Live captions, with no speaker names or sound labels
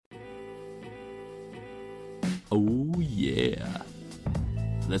Oh yeah.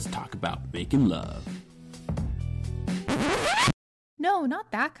 Let's talk about making love. No,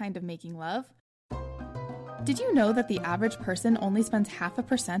 not that kind of making love. Did you know that the average person only spends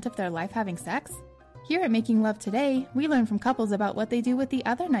 0.5% of their life having sex? Here at Making Love Today, we learn from couples about what they do with the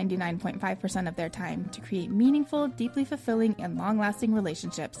other 99.5% of their time to create meaningful, deeply fulfilling, and long-lasting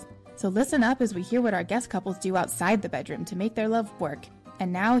relationships. So listen up as we hear what our guest couples do outside the bedroom to make their love work.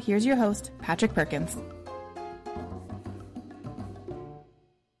 And now, here's your host, Patrick Perkins.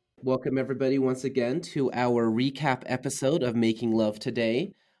 Welcome, everybody, once again to our recap episode of Making Love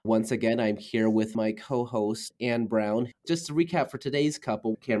Today. Once again, I'm here with my co-host, Ann Brown. Just to recap for today's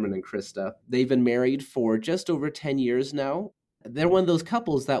couple, Camron and Christa. They've been married for just over 10 years now. They're one of those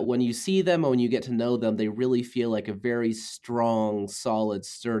couples that when you see them or when you get to know them, they really feel like a very strong, solid,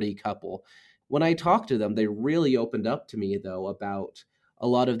 sturdy couple. When I talked to them, they really opened up to me, though, about a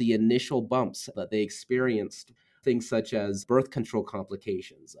lot of the initial bumps that they experienced. Things such as birth control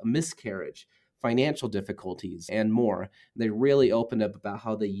complications, a miscarriage, financial difficulties, and more. They really opened up about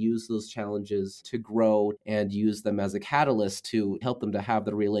how they use those challenges to grow and use them as a catalyst to help them to have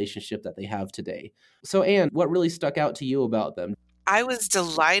the relationship that they have today. So, Anne, what really stuck out to you about them? I was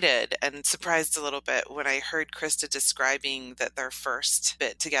delighted and surprised a little bit when I heard Christa describing that their first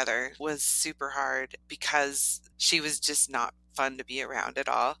bit together was super hard because she was just not fun to be around at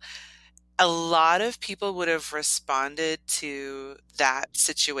all. A lot of people would have responded to that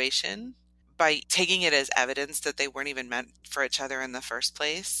situation by taking it as evidence that they weren't even meant for each other in the first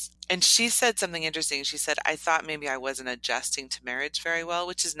place. And she said something interesting. She said, I thought maybe I wasn't adjusting to marriage very well,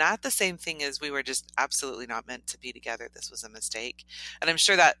 which is not the same thing as we were just absolutely not meant to be together. This was a mistake. And I'm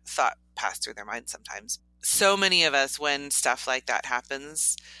sure that thought passed through their mind sometimes. So many of us, when stuff like that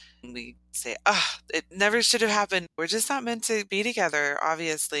happens, we say, it never should have happened. We're just not meant to be together,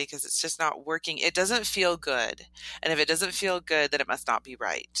 obviously, because it's just not working. It doesn't feel good. And if it doesn't feel good, then it must not be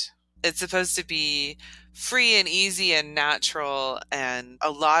right. It's supposed to be free and easy and natural. And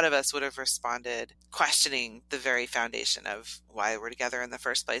a lot of us would have responded questioning the very foundation of why we're together in the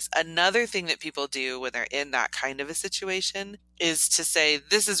first place. Another thing that people do when they're in that kind of a situation is to say,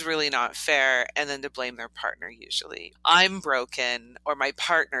 this is really not fair, and then to blame their partner usually. I'm broken or my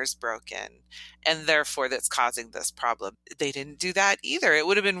partner's broken, and therefore that's causing this problem. They didn't do that either. It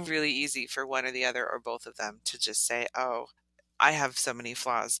would have been really easy for one or the other or both of them to just say, I have so many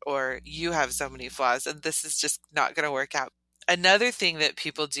flaws, or you have so many flaws, and this is just not going to work out. Another thing that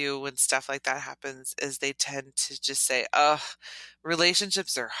people do when stuff like that happens is they tend to just say,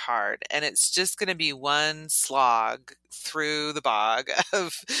 relationships are hard, and it's just going to be one slog through the bog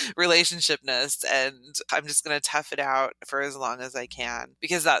of relationshipness, and I'm just going to tough it out for as long as I can,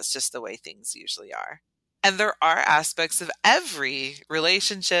 because that's just the way things usually are. And there are aspects of every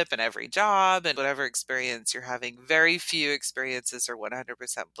relationship and every job and whatever experience you're having. Very few experiences are 100%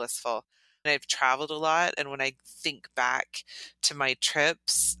 blissful. And I've traveled a lot. And when I think back to my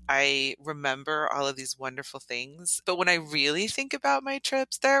trips, I remember all of these wonderful things. But when I really think about my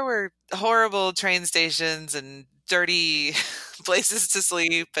trips, there were horrible train stations and dirty places to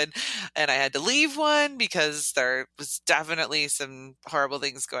sleep. And I had to leave one because there was definitely some horrible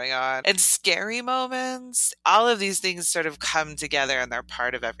things going on and scary moments. All of these things sort of come together and they're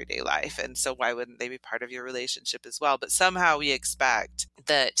part of everyday life. And so why wouldn't they be part of your relationship as well? But somehow we expect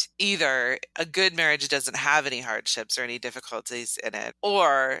that either a good marriage doesn't have any hardships or any difficulties in it,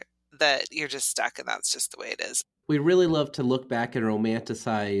 or that you're just stuck and that's just the way it is. We really love to look back and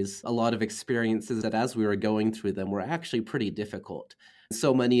romanticize a lot of experiences that as we were going through them were actually pretty difficult.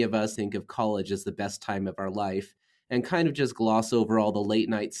 So many of us think of college as the best time of our life and kind of just gloss over all the late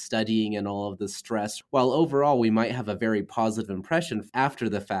night studying and all of the stress. While overall we might have a very positive impression after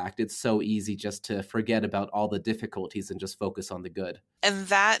the fact, it's so easy just to forget about all the difficulties and just focus on the good. And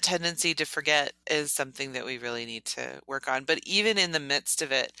that tendency to forget is something that we really need to work on. But even in the midst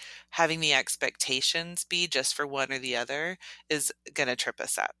of it, having the expectations be just for one or the other is going to trip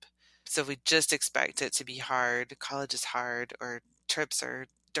us up. So if we just expect it to be hard, college is hard, or trips are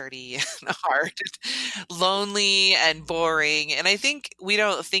dirty and hard, lonely and boring. And I think we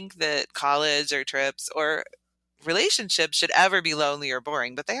don't think that college or trips or relationships should ever be lonely or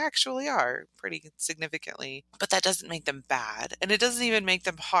boring, but they actually are pretty significantly. But that doesn't make them bad. And it doesn't even make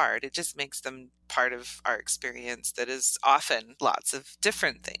them hard. It just makes them part of our experience that is often lots of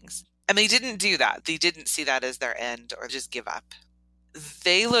different things. And they didn't do that. They didn't see that as their end or just give up.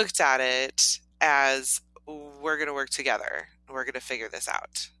 They looked at it as, we're going to work together. We're going to figure this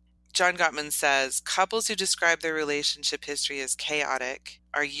out. John Gottman says, couples who describe their relationship history as chaotic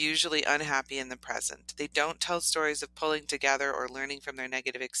are usually unhappy in the present. They don't tell stories of pulling together or learning from their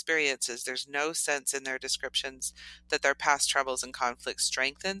negative experiences. There's no sense in their descriptions that their past troubles and conflicts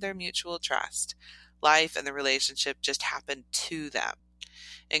strengthened their mutual trust. Life and the relationship just happened to them.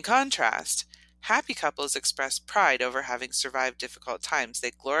 In contrast, happy couples express pride over having survived difficult times.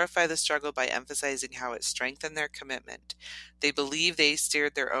 They glorify the struggle by emphasizing how it strengthened their commitment. They believe they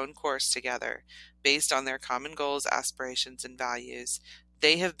steered their own course together based on their common goals, aspirations, and values.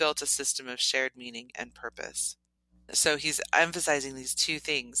 They have built a system of shared meaning and purpose. So he's emphasizing these two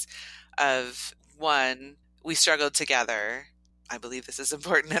things of, one, we struggled together. I believe this is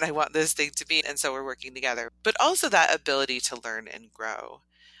important and I want this thing to be, and so we're working together. But also that ability to learn and grow.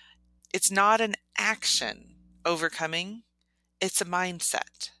 It's not an action, overcoming. It's a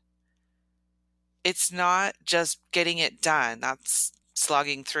mindset. It's not just getting it done. That's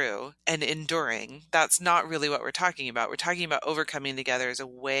slogging through and enduring. That's not really what we're talking about. We're talking about overcoming together as a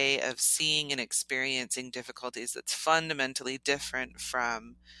way of seeing and experiencing difficulties that's fundamentally different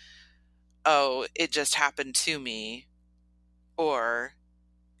from, oh, it just happened to me, or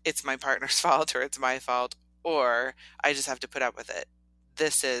it's my partner's fault, or it's my fault, or I just have to put up with it.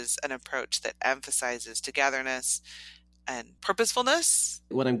 This is an approach that emphasizes togetherness and purposefulness.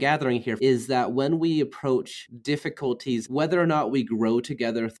 What I'm gathering here is that when we approach difficulties, whether or not we grow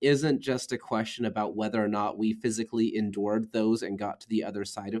together isn't just a question about whether or not we physically endured those and got to the other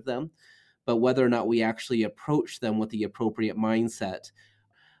side of them, but whether or not we actually approach them with the appropriate mindset.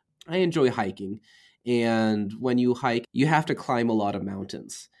 I enjoy hiking, and when you hike, you have to climb a lot of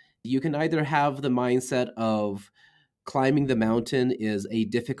mountains. You can either have the mindset of climbing the mountain is a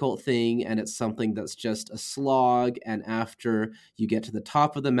difficult thing and it's something that's just a slog, and after you get to the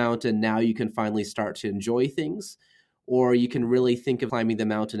top of the mountain, now you can finally start to enjoy things. Or you can really think of climbing the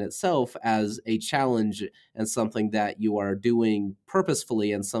mountain itself as a challenge and something that you are doing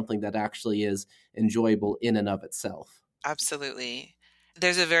purposefully and something that actually is enjoyable in and of itself. Absolutely.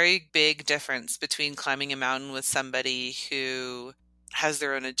 There's a very big difference between climbing a mountain with somebody who has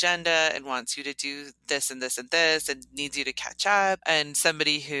their own agenda and wants you to do this and this and this and needs you to catch up, and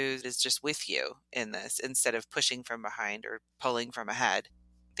somebody who is just with you in this instead of pushing from behind or pulling from ahead.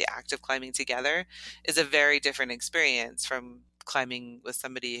 The act of climbing together is a very different experience from climbing with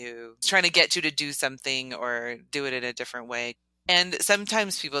somebody who's trying to get you to do something or do it in a different way. And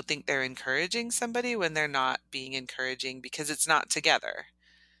sometimes people think they're encouraging somebody when they're not being encouraging, because it's not together.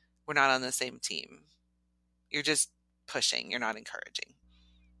 We're not on the same team. You're just pushing. You're not encouraging.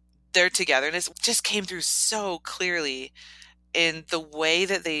 Their togetherness just came through so clearly in the way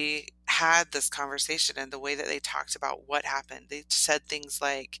that they had this conversation and the way that they talked about what happened. They said things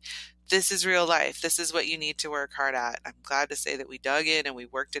like, this is real life. This is what you need to work hard at. I'm glad to say that we dug in and we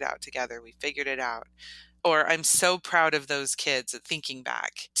worked it out together. We figured it out. Or I'm so proud of those kids, thinking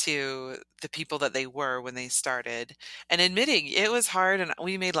back to the people that they were when they started and admitting it was hard and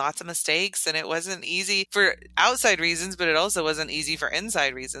we made lots of mistakes and it wasn't easy for outside reasons, but it also wasn't easy for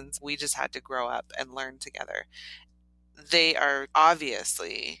inside reasons. We just had to grow up and learn together. They are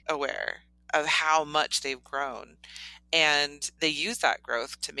obviously aware of how much they've grown, and they use that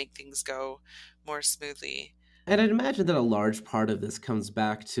growth to make things go more smoothly. And I'd imagine that a large part of this comes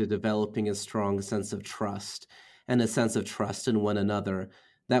back to developing a strong sense of trust and a sense of trust in one another,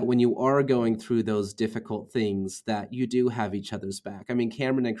 that when you are going through those difficult things, that you do have each other's back. I mean,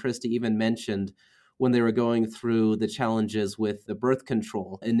 Camron and Christa even mentioned when they were going through the challenges with the birth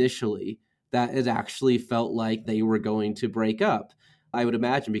control initially, that it actually felt like they were going to break up. I would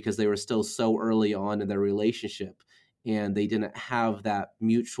imagine because they were still so early on in their relationship, and they didn't have that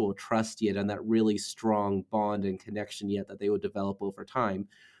mutual trust yet and that really strong bond and connection yet that they would develop over time.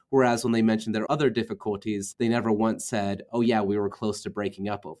 Whereas when they mentioned their other difficulties, they never once said, oh yeah, we were close to breaking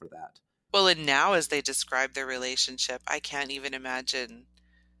up over that. Well, and now as they describe their relationship, I can't even imagine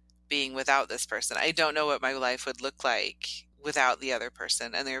being without this person. I don't know what my life would look like without the other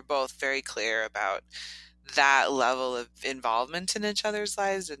person. And they're both very clear about that level of involvement in each other's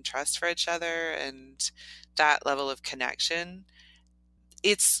lives and trust for each other and that level of connection.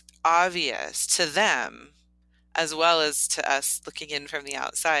 It's obvious to them, as well as to us looking in from the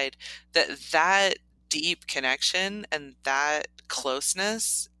outside, that deep connection and that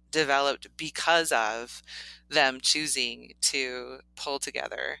closeness developed because of them choosing to pull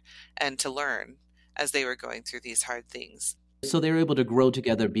together and to learn as they were going through these hard things. So they were able to grow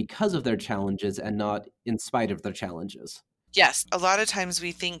together because of their challenges and not in spite of their challenges. Yes, a lot of times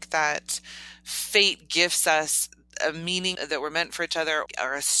we think that fate gifts us a meaning that we're meant for each other,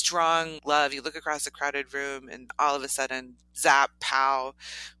 or a strong love. You look across a crowded room and all of a sudden, zap, pow,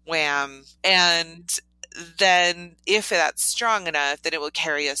 wham. And then if that's strong enough, then it will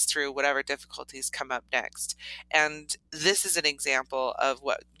carry us through whatever difficulties come up next. And this is an example of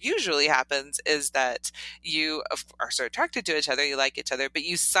what usually happens is that you are so attracted to each other, you like each other, but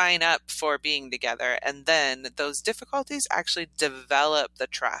you sign up for being together. And then those difficulties actually develop the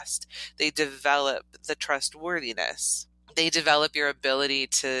trust. They develop the trustworthiness. They develop your ability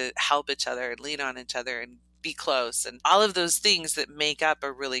to help each other and lean on each other and be close. And all of those things that make up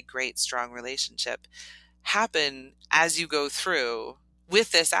a really great, strong relationship happen as you go through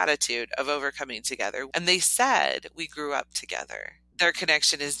with this attitude of overcoming together. And they said we grew up together. Their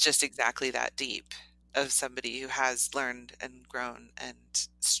connection is just exactly that deep, of somebody who has learned and grown and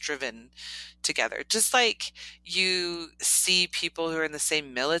striven together. Just like you see people who are in the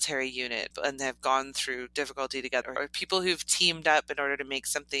same military unit and have gone through difficulty together, or people who've teamed up in order to make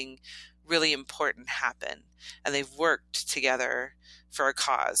something really important happen, and they've worked together for a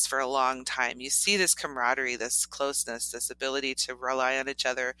cause for a long time. You see this camaraderie, this closeness, this ability to rely on each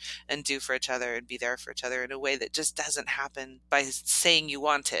other and do for each other and be there for each other in a way that just doesn't happen by saying you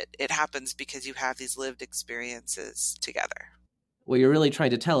want it. It happens because you have these lived experiences together. What you're really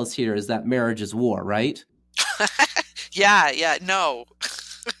trying to tell us here is that marriage is war, right? Yeah, no.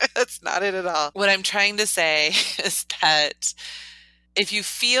 That's not it at all. What I'm trying to say is that if you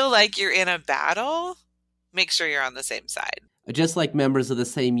feel like you're in a battle, make sure you're on the same side. Just like members of the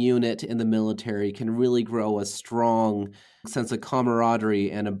same unit in the military can really grow a strong sense of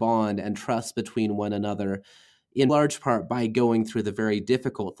camaraderie and a bond and trust between one another, in large part by going through the very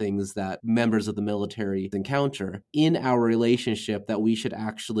difficult things that members of the military encounter in our relationship, that we should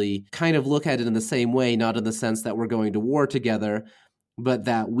actually kind of look at it in the same way, not in the sense that we're going to war together, but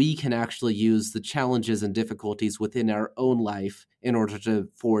that we can actually use the challenges and difficulties within our own life in order to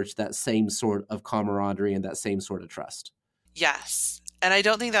forge that same sort of camaraderie and that same sort of trust. Yes. And I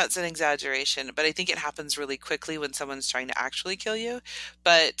don't think that's an exaggeration, but I think it happens really quickly when someone's trying to actually kill you.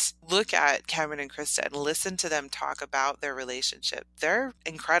 But look at Camron and Christa and listen to them talk about their relationship. They're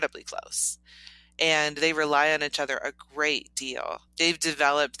incredibly close and they rely on each other a great deal. They've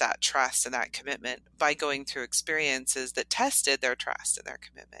developed that trust and that commitment by going through experiences that tested their trust and their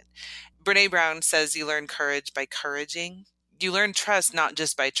commitment. Brene Brown says you learn courage by couraging. You learn trust not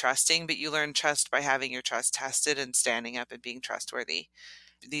just by trusting, but you learn trust by having your trust tested and standing up and being trustworthy.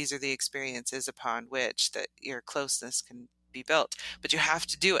 These are the experiences upon which that your closeness can be built, but you have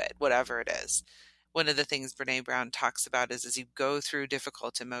to do it, whatever it is. One of the things Brene Brown talks about is as you go through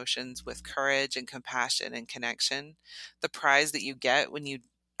difficult emotions with courage and compassion and connection, the prize that you get when you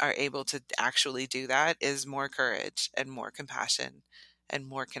are able to actually do that is more courage and more compassion and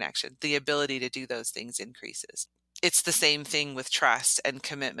more connection. The ability to do those things increases. It's the same thing with trust and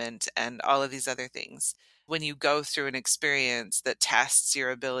commitment and all of these other things. When you go through an experience that tests your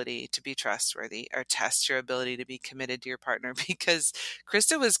ability to be trustworthy or tests your ability to be committed to your partner, because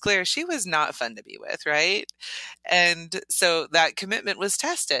Christa was clear she was not fun to be with, right? And so that commitment was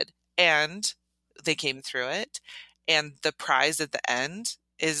tested and they came through it. And the prize at the end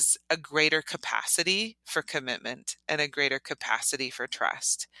is a greater capacity for commitment and a greater capacity for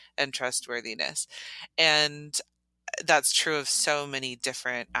trust and trustworthiness. And that's true of so many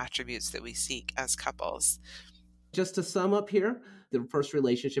different attributes that we seek as couples. Just to sum up here, the first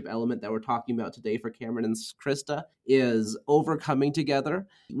relationship element that we're talking about today for Camron and Christa is overcoming together.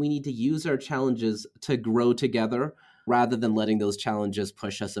 We need to use our challenges to grow together rather than letting those challenges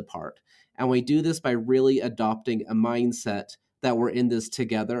push us apart. And we do this by really adopting a mindset that we're in this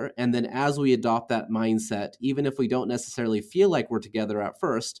together. And then as we adopt that mindset, even if we don't necessarily feel like we're together at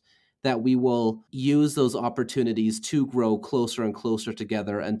first, that we will use those opportunities to grow closer and closer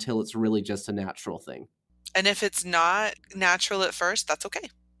together until it's really just a natural thing. And if it's not natural at first, that's okay.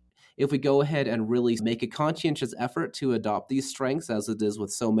 If we go ahead and really make a conscientious effort to adopt these strengths, as it is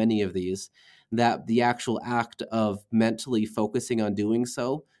with so many of these, that the actual act of mentally focusing on doing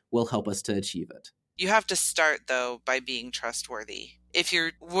so will help us to achieve it. You have to start, though, by being trustworthy. If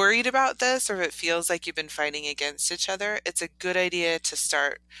you're worried about this or if it feels like you've been fighting against each other, it's a good idea to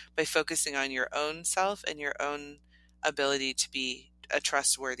start by focusing on your own self and your own ability to be a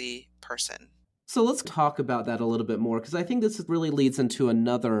trustworthy person. So let's talk about that a little bit more, because I think this really leads into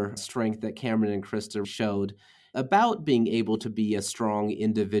another strength that Camron and Christa showed about being able to be a strong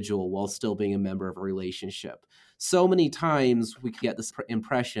individual while still being a member of a relationship. So many times we get this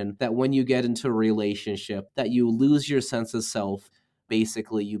impression that when you get into a relationship, that you lose your sense of self.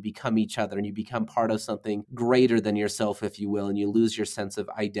 Basically, you become each other and you become part of something greater than yourself, if you will, and you lose your sense of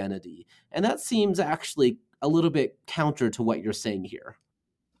identity. And that seems actually a little bit counter to what you're saying here?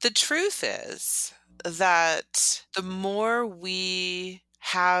 The truth is that the more we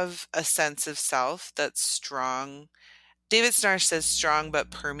have a sense of self that's strong, David Snarsh says strong but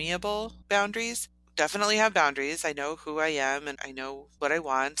permeable boundaries. Definitely have boundaries. I know who I am and I know what I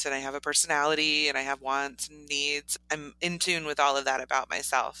want, and I have a personality and I have wants and needs. I'm in tune with all of that about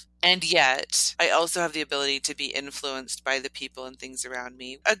myself. And yet I also have the ability to be influenced by the people and things around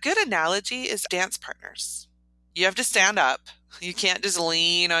me. A good analogy is dance partners. You have to stand up. You can't just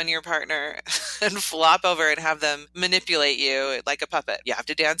lean on your partner and flop over and have them manipulate you like a puppet. You have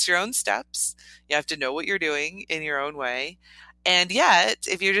to dance your own steps. You have to know what you're doing in your own way. And yet,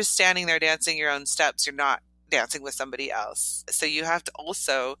 if you're just standing there dancing your own steps, you're not dancing with somebody else. So you have to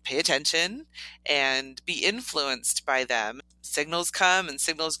also pay attention and be influenced by them. Signals come and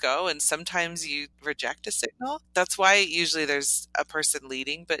signals go, and sometimes you reject a signal. That's why usually there's a person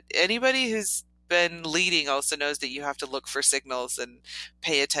leading, but anybody who's been leading also knows that you have to look for signals and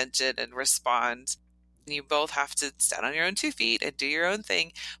pay attention and respond. You both have to stand on your own 2 feet and do your own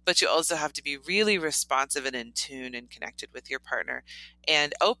thing, but you also have to be really responsive and in tune and connected with your partner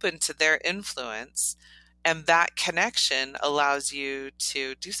and open to their influence. And that connection allows you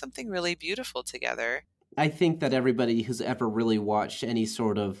to do something really beautiful together. I think that everybody who's ever really watched any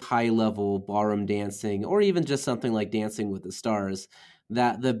sort of high-level ballroom dancing, or even just something like Dancing with the Stars,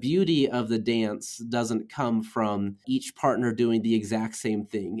 that the beauty of the dance doesn't come from each partner doing the exact same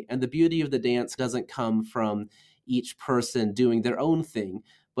thing. And the beauty of the dance doesn't come from each person doing their own thing,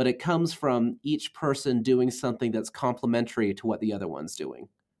 but it comes from each person doing something that's complementary to what the other one's doing.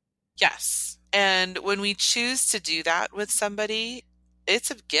 Yes. And when we choose to do that with somebody, it's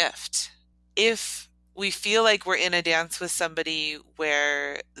a gift. If we feel like we're in a dance with somebody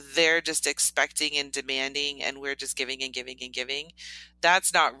where they're just expecting and demanding and we're just giving and giving and giving,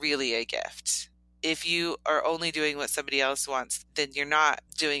 that's not really a gift. If you are only doing what somebody else wants, then you're not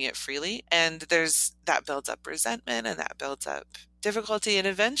doing it freely. And that builds up resentment and that builds up difficulty. And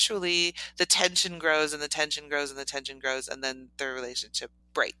eventually the tension grows and the tension grows and the tension grows. And then the relationship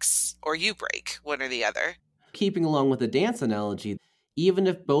breaks, or you break, one or the other. Keeping along with the dance analogy, even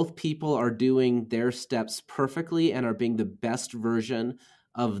if both people are doing their steps perfectly and are being the best version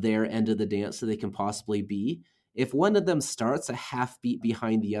of their end of the dance that they can possibly be, if one of them starts a half beat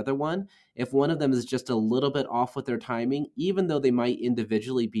behind the other one, if one of them is just a little bit off with their timing, even though they might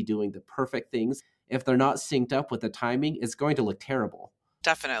individually be doing the perfect things, if they're not synced up with the timing, it's going to look terrible.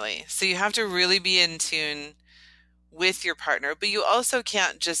 Definitely. So you have to really be in tune with your partner, but you also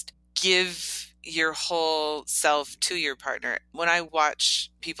can't just give your whole self to your partner. When I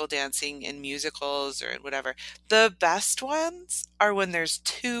watch people dancing in musicals or in whatever, the best ones are when there's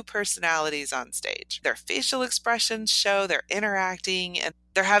 2 personalities on stage. Their facial expressions show they're interacting and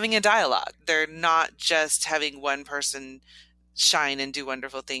they're having a dialogue. They're not just having one person shine and do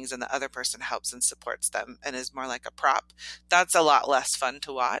wonderful things and the other person helps and supports them and is more like a prop. That's a lot less fun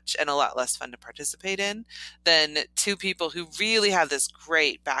to watch and a lot less fun to participate in than 2 people who really have this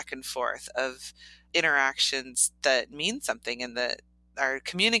great back and forth of interactions that mean something and that are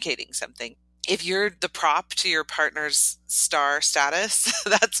communicating something. If you're the prop to your partner's star status,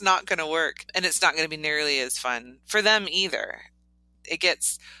 that's not going to work, and it's not going to be nearly as fun for them either. It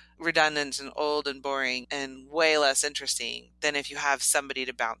gets redundant and old and boring and way less interesting than if you have somebody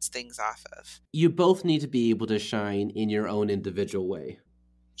to bounce things off of. You both need to be able to shine in your own individual way.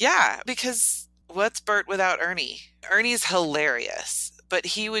 Yeah, because what's Bert without Ernie? Ernie's hilarious, but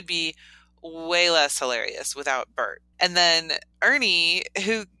he would be way less hilarious without Bert. And then Ernie,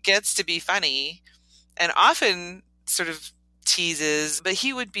 who gets to be funny and often sort of teases, but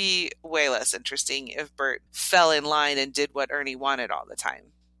he would be way less interesting if Bert fell in line and did what Ernie wanted all the time.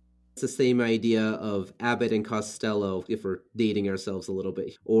 It's the same idea of Abbott and Costello, if we're dating ourselves a little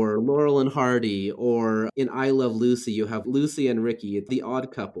bit, or Laurel and Hardy, or in I Love Lucy, you have Lucy and Ricky, the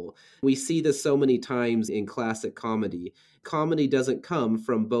odd couple. We see this so many times in classic comedy. Comedy doesn't come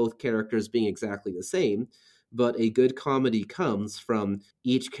from both characters being exactly the same, but a good comedy comes from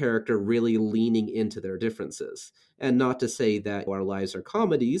each character really leaning into their differences. And not to say that our lives are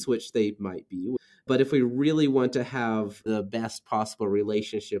comedies, which they might be, but if we really want to have the best possible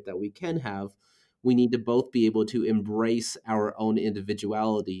relationship that we can have, we need to both be able to embrace our own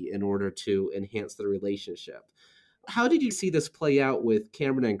individuality in order to enhance the relationship. How did you see this play out with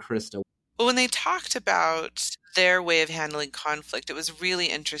Camron and Christa? Well, when they talked about their way of handling conflict, it was really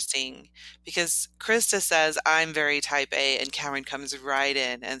interesting because Christa says, I'm very type A, and Camron comes right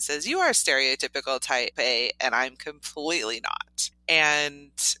in and says, you are stereotypical type A, and I'm completely not.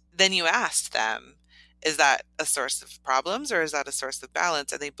 And then you asked them, Is that a source of problems or is that a source of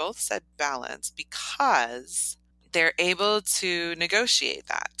balance? And they both said balance because they're able to negotiate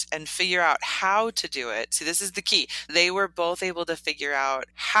that and figure out how to do it. See, this is the key. They were both able to figure out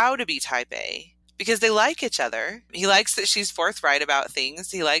how to be type A because they like each other. He likes that she's forthright about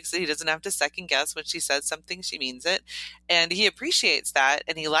things. He likes that he doesn't have to second guess when she says something, she means it. And he appreciates that.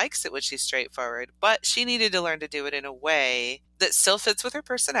 And he likes it when she's straightforward. But she needed to learn to do it in a way that still fits with her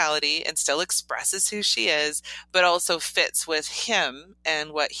personality and still expresses who she is, but also fits with him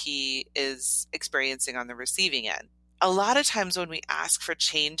and what he is experiencing on the receiving end. A lot of times when we ask for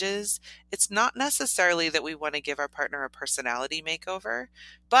changes, it's not necessarily that we want to give our partner a personality makeover,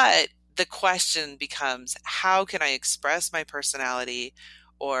 but the question becomes, how can I express my personality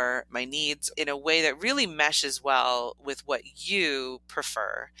or my needs in a way that really meshes well with what you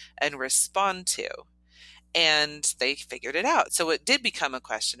prefer and respond to? And they figured it out. So it did become a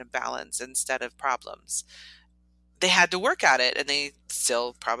question of balance instead of problems. They had to work at it, and they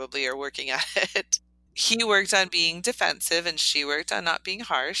still probably are working at it. He worked on being defensive and she worked on not being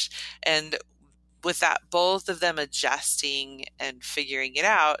harsh. And with that, both of them adjusting and figuring it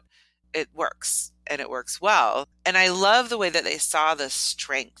out, it works and it works well. And I love the way that they saw the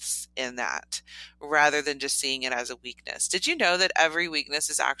strengths in that rather than just seeing it as a weakness. Did you know that every weakness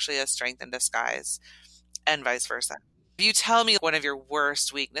is actually a strength in disguise and vice versa? If you tell me one of your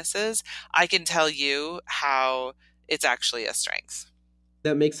worst weaknesses, I can tell you how it's actually a strength.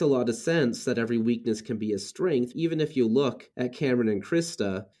 That makes a lot of sense that every weakness can be a strength. Even if you look at Camron and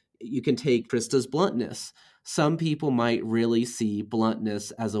Christa, you can take Krista's bluntness. Some people might really see bluntness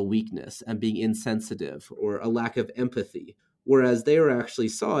as a weakness and being insensitive or a lack of empathy, whereas they actually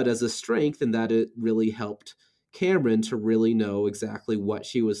saw it as a strength in that it really helped Camron to really know exactly what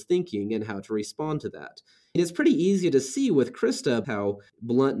she was thinking and how to respond to that. And it's pretty easy to see with Christa how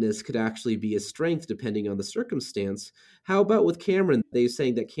bluntness could actually be a strength depending on the circumstance. How about with Camron? They're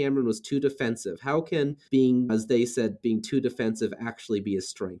saying that Camron was too defensive. How can being, as they said, being too defensive actually be a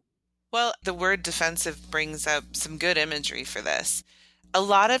strength? Well, the word defensive brings up some good imagery for this. A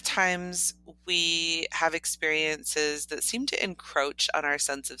lot of times we have experiences that seem to encroach on our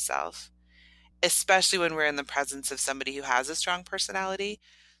sense of self, especially when we're in the presence of somebody who has a strong personality.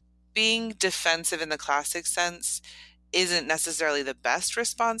 Being defensive in the classic sense isn't necessarily the best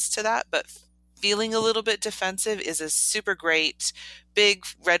response to that, but feeling a little bit defensive is a super great big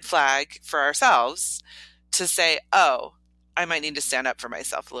red flag for ourselves to say, oh, I might need to stand up for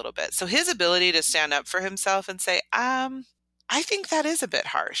myself a little bit. So his ability to stand up for himself and say, I think that is a bit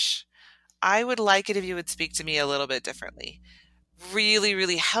harsh. I would like it if you would speak to me a little bit differently. Really,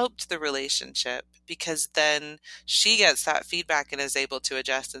 really helped the relationship because then she gets that feedback and is able to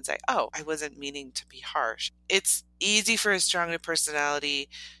adjust and say, oh, I wasn't meaning to be harsh. It's easy for a stronger personality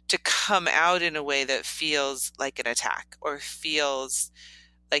to come out in a way that feels like an attack or feels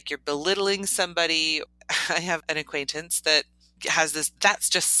like you're belittling somebody. I have an acquaintance that has this "that's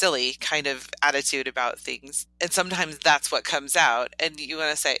just silly" kind of attitude about things. And sometimes that's what comes out. And you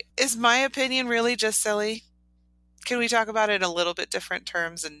want to say, is my opinion really just silly? Can we talk about it in a little bit different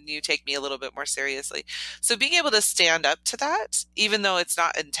terms and you take me a little bit more seriously? So being able to stand up to that, even though it's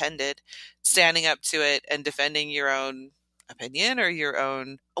not intended, standing up to it and defending your own opinion or your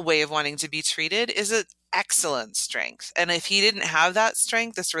own way of wanting to be treated is an excellent strength. And if he didn't have that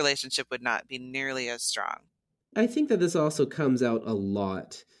strength, this relationship would not be nearly as strong. I think that this also comes out a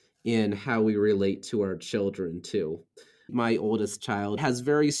lot in how we relate to our children, too. My oldest child has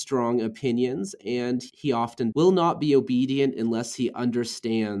very strong opinions, and he often will not be obedient unless he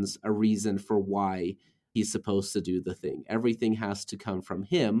understands a reason for why he's supposed to do the thing. Everything has to come from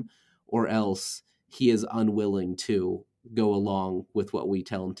him, or else he is unwilling to go along with what we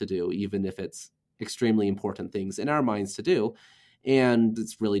tell him to do, even if it's extremely important things in our minds to do. And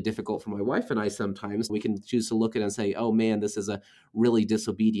it's really difficult for my wife and I sometimes. We can choose to look at it and say, oh man, this is a really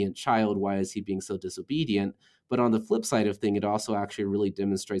disobedient child. Why is he being so disobedient? But on the flip side of thing, it also actually really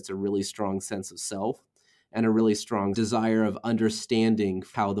demonstrates a really strong sense of self and a really strong desire of understanding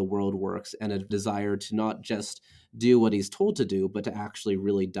how the world works and a desire to not just do what he's told to do, but to actually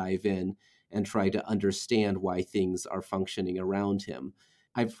really dive in and try to understand why things are functioning around him.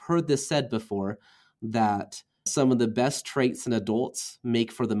 I've heard this said before that some of the best traits in adults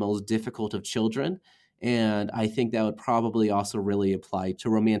make for the most difficult of children. And I think that would probably also really apply to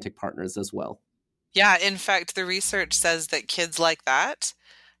romantic partners as well. Yeah, in fact, the research says that kids like that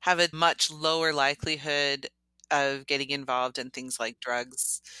have a much lower likelihood of getting involved in things like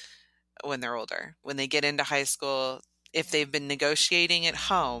drugs when they're older. When they get into high school, if they've been negotiating at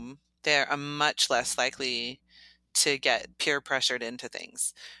home, they're much less likely to get peer pressured into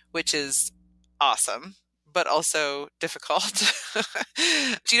things, which is awesome, but also difficult.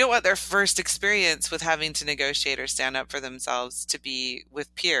 Do you know what their first experience with having to negotiate or stand up for themselves to be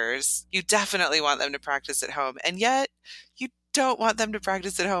with peers? You definitely want them to practice at home. And yet you don't want them to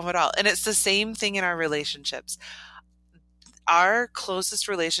practice at home at all. And it's the same thing in our relationships. Our closest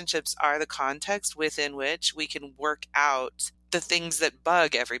relationships are the context within which we can work out the things that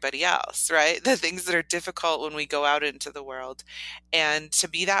bug everybody else, right? The things that are difficult when we go out into the world. And to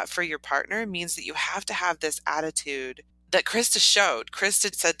be that for your partner means that you have to have this attitude that Christa showed.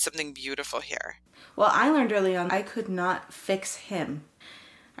 Christa said something beautiful here. Well, I learned early on I could not fix him.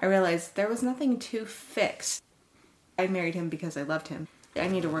 I realized there was nothing to fix. I married him because I loved him. I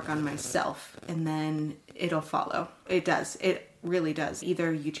need to work on myself, and then it'll follow. It does. It really does.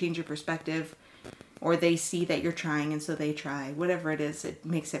 Either you change your perspective, or they see that you're trying, and so they try. Whatever it is, it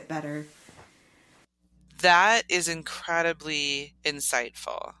makes it better. That is incredibly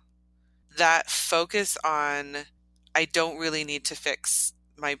insightful. That focus on, I don't really need to fix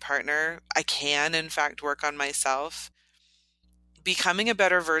my partner. I can, in fact, work on myself. Becoming a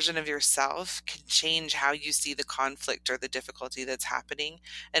better version of yourself can change how you see the conflict or the difficulty that's happening.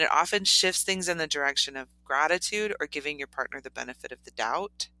 And it often shifts things in the direction of gratitude or giving your partner the benefit of the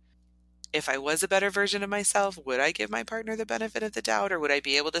doubt. If I was a better version of myself, would I give my partner the benefit of the doubt, or would I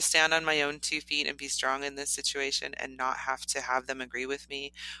be able to stand on my own 2 feet and be strong in this situation and not have to have them agree with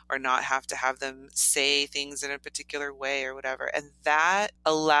me, or not have to have them say things in a particular way or whatever? And that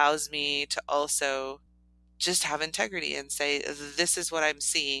allows me to also just have integrity and say, this is what I'm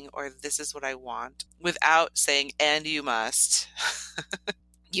seeing, or this is what I want, without saying, and you must.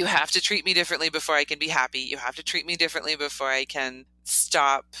 You have to treat me differently before I can be happy. You have to treat me differently before I can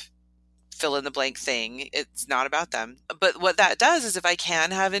stop fill in the blank thing. It's not about them. But what that does is, if I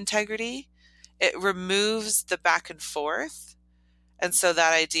can have integrity, it removes the back and forth. And so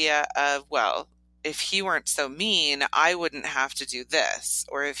that idea of, well, if he weren't so mean, I wouldn't have to do this.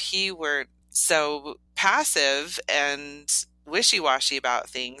 Or if he weren't so passive and wishy-washy about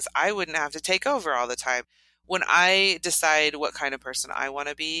things, I wouldn't have to take over all the time. When I decide what kind of person I want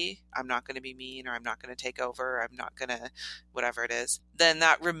to be, I'm not going to be mean, or I'm not going to take over, or I'm not going to whatever it is, then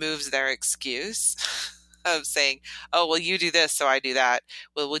that removes their excuse of saying, oh, well, you do this, so I do that.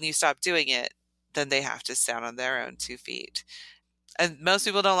 Well, when you stop doing it, then they have to stand on their own 2 feet. And most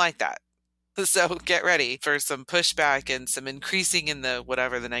people don't like that. So get ready for some pushback and some increasing in the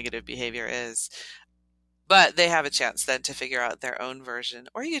whatever the negative behavior is. But they have a chance then to figure out their own version,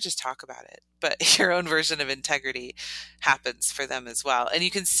 or you just talk about it. But your own version of integrity happens for them as well. And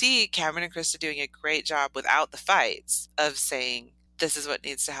you can see Camron and Christa doing a great job without the fights of saying, this is what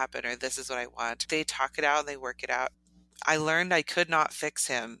needs to happen, or this is what I want. They talk it out and they work it out. I learned I could not fix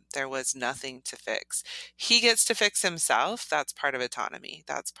him. There was nothing to fix. He gets to fix himself. That's part of autonomy.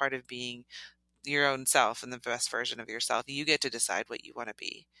 That's part of being your own self and the best version of yourself. You get to decide what you want to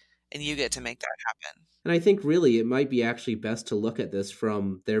be, and you get to make that happen. And I think really it might be actually best to look at this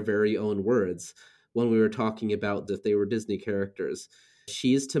from their very own words. When we were talking about that they were Disney characters,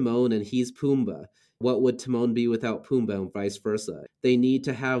 she's Timon and he's Pumbaa. What would Timon be without Pumbaa, and vice versa? They need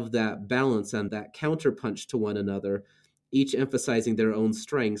to have that balance and that counterpunch to one another, each emphasizing their own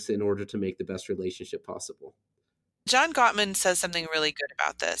strengths in order to make the best relationship possible. John Gottman says something really good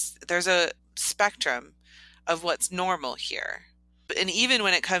about this. There's a spectrum of what's normal here. And even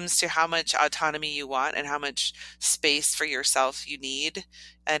when it comes to how much autonomy you want and how much space for yourself you need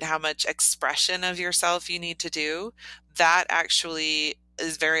and how much expression of yourself you need to do, that actually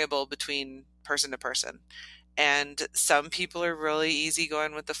is variable between person to person. And some people are really easy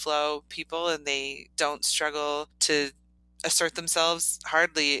going with the flow people, and they don't struggle to assert themselves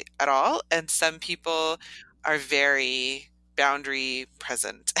hardly at all. And some people are very boundary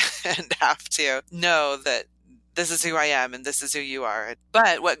present and have to know that this is who I am and this is who you are.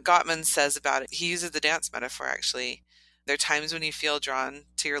 But what Gottman says about it, he uses the dance metaphor actually. There are times when you feel drawn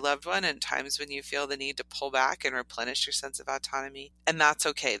to your loved one and times when you feel the need to pull back and replenish your sense of autonomy. And that's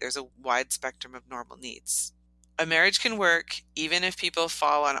okay. There's a wide spectrum of normal needs. A marriage can work even if people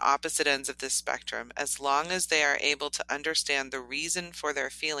fall on opposite ends of this spectrum, as long as they are able to understand the reason for their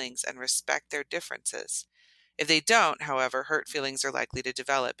feelings and respect their differences. If they don't, however, hurt feelings are likely to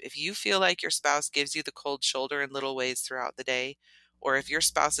develop. If you feel like your spouse gives you the cold shoulder in little ways throughout the day, or if your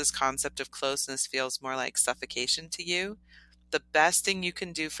spouse's concept of closeness feels more like suffocation to you, the best thing you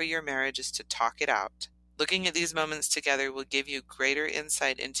can do for your marriage is to talk it out. Looking at these moments together will give you greater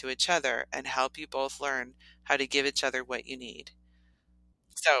insight into each other and help you both learn how to give each other what you need.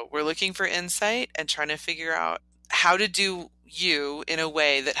 So we're looking for insight and trying to figure out how to do you in a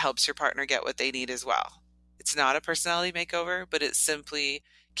way that helps your partner get what they need as well. It's not a personality makeover, but it's simply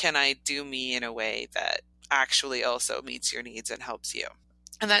can I do me in a way that actually also meets your needs and helps you?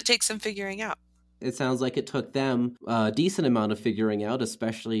 And that takes some figuring out. It sounds like it took them a decent amount of figuring out,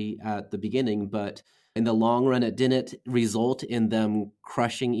 especially at the beginning, but in the long run, it didn't result in them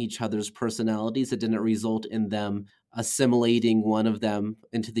crushing each other's personalities. It didn't result in them assimilating one of them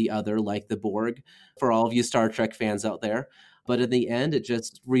into the other like the Borg, for all of you Star Trek fans out there. But in the end, it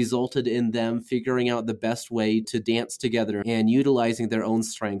just resulted in them figuring out the best way to dance together and utilizing their own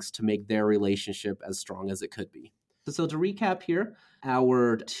strengths to make their relationship as strong as it could be. So to recap here,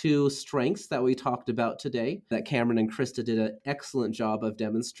 our two strengths that we talked about today that Camron and Christa did an excellent job of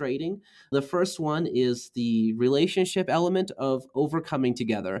demonstrating. The first one is the relationship element of overcoming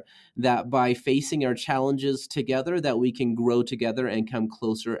together, that by facing our challenges together, that we can grow together and come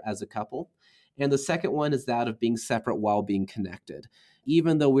closer as a couple. And the second one is that of being separate while being connected.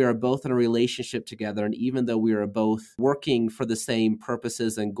 Even though we are both in a relationship together, and even though we are both working for the same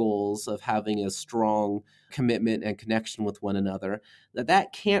purposes and goals of having a strong commitment and connection with one another,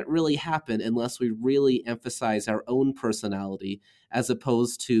 that can't really happen unless we really emphasize our own personality as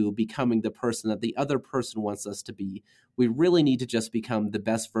opposed to becoming the person that the other person wants us to be. We really need to just become the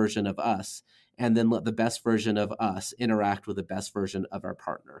best version of us, and then let the best version of us interact with the best version of our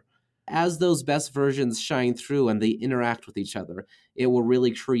partner. As those best versions shine through and they interact with each other, it will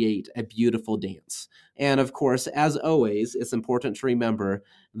really create a beautiful dance. And of course, as always, it's important to remember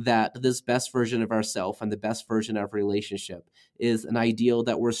that this best version of ourselves and the best version of our relationship is an ideal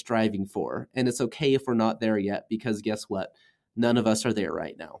that we're striving for. And it's okay if we're not there yet, because guess what? None of us are there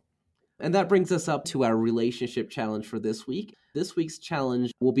right now. And that brings us up to our relationship challenge for this week. This week's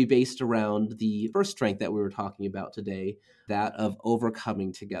challenge will be based around the first strength that we were talking about today, that of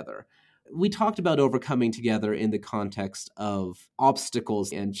overcoming together. We talked about overcoming together in the context of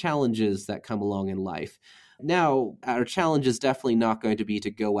obstacles and challenges that come along in life. Now, our challenge is definitely not going to be to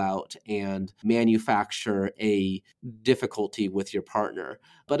go out and manufacture a difficulty with your partner.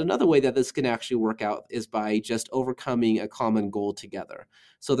 But another way that this can actually work out is by just overcoming a common goal together.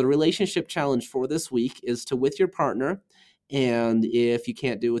 So the relationship challenge for this week is to with your partner. And if you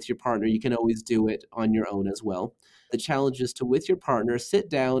can't do it with your partner, you can always do it on your own as well. The challenge is to, with your partner, sit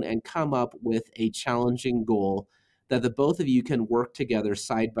down and come up with a challenging goal that the both of you can work together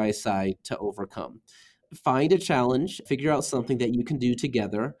side by side to overcome. Find a challenge, figure out something that you can do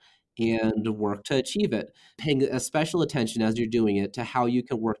together, and work to achieve it. Paying a special attention as you're doing it to how you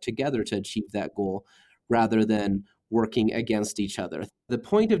can work together to achieve that goal rather than working against each other. The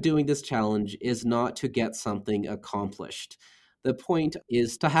point of doing this challenge is not to get something accomplished. The point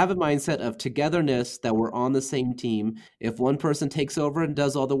is to have a mindset of togetherness, that we're on the same team. If one person takes over and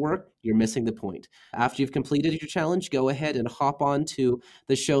does all the work, you're missing the point. After you've completed your challenge, go ahead and hop on to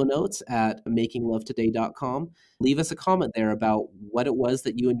the show notes at makinglovetoday.com. Leave us a comment there about what it was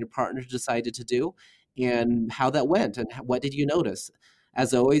that you and your partner decided to do and how that went and what did you notice.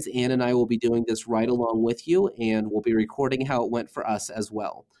 As always, Ann and I will be doing this right along with you, and we'll be recording how it went for us as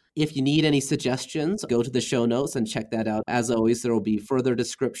well. If you need any suggestions, go to the show notes and check that out. As always, there will be further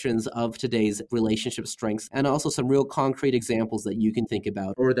descriptions of today's relationship strengths and also some real concrete examples that you can think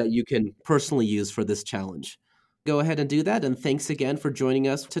about or that you can personally use for this challenge. Go ahead and do that. And thanks again for joining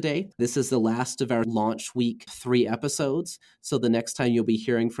us today. This is the last of our launch week 3 episodes. So the next time you'll be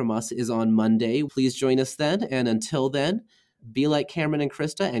hearing from us is on Monday. Please join us then. And until then, be like Camron and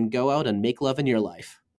Christa and go out and make love in your life.